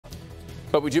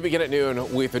But we do begin at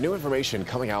noon with the new information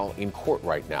coming out in court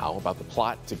right now about the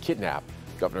plot to kidnap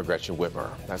Governor Gretchen Whitmer.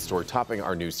 That story topping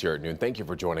our news here at noon. Thank you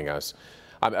for joining us.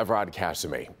 I'm Evrod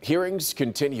Kasumi. Hearings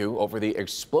continue over the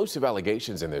explosive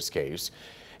allegations in this case.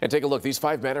 And take a look. These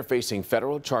 5 men are facing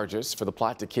federal charges for the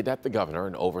plot to kidnap the governor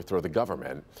and overthrow the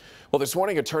government. Well, this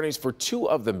morning, attorneys for 2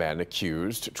 of the men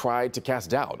accused tried to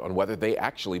cast doubt on whether they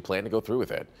actually plan to go through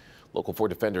with it. Local 4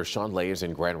 defender Sean Lay is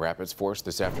in Grand Rapids for us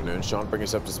this afternoon. Sean, bring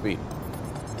us up to speed.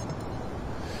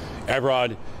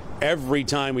 Evrod, every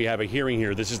time we have a hearing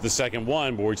here, this is the second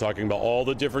one where we're talking about all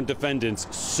the different defendants.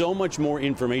 So much more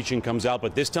information comes out,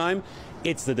 but this time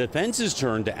it's the defense's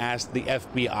turn to ask the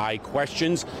FBI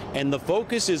questions, and the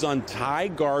focus is on Ty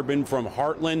Garbin from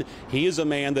Heartland. He is a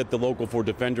man that the local 4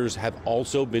 defenders have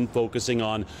also been focusing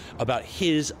on about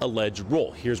his alleged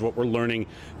role. Here's what we're learning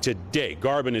today.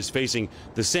 Garbin is facing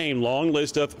the same long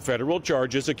list of federal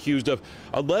charges, accused of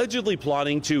allegedly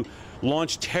plotting to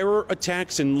launch terror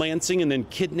attacks in Lansing and then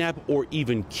kidnap or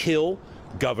even kill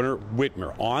Governor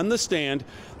Whitmer. On the stand,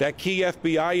 that key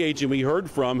FBI agent we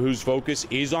heard from, whose focus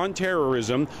is on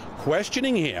terrorism,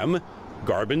 questioning him,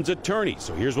 Garbin's attorney.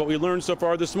 So here's what we learned so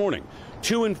far this morning.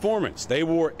 2 informants, they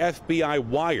wore FBI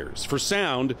wires for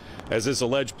sound as this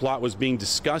alleged plot was being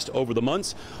discussed over the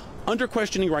months. Under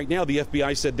questioning right now, the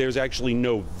FBI said there's actually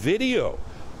no video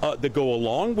that go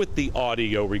along with the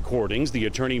audio recordings. The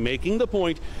attorney making the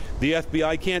point the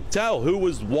FBI can't tell who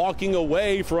was walking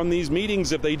away from these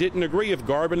meetings if they didn't agree, if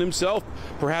Garbin himself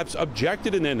perhaps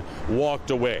objected and then walked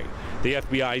away. The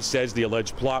FBI says the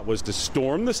alleged plot was to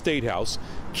storm the State House,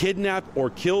 kidnap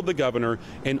or kill the governor,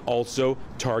 and also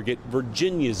target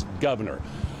Virginia's governor.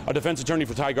 A defense attorney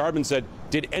for Ty Garbin said,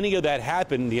 did any of that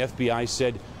happen? The FBI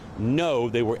said, no,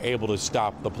 they were able to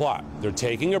stop the plot. They're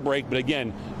taking a break, but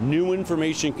again, new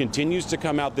information continues to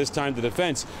come out, this time the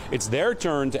defense. It's their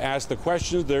turn to ask the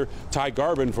questions there. Ty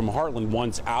Garbin from Heartland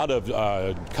wants out of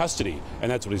custody, and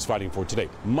that's what he's fighting for today.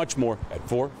 Much more at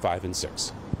 4, 5, and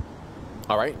 6.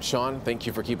 All right, Sean, thank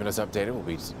you for keeping us updated. We'll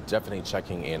be definitely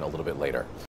checking in a little bit later.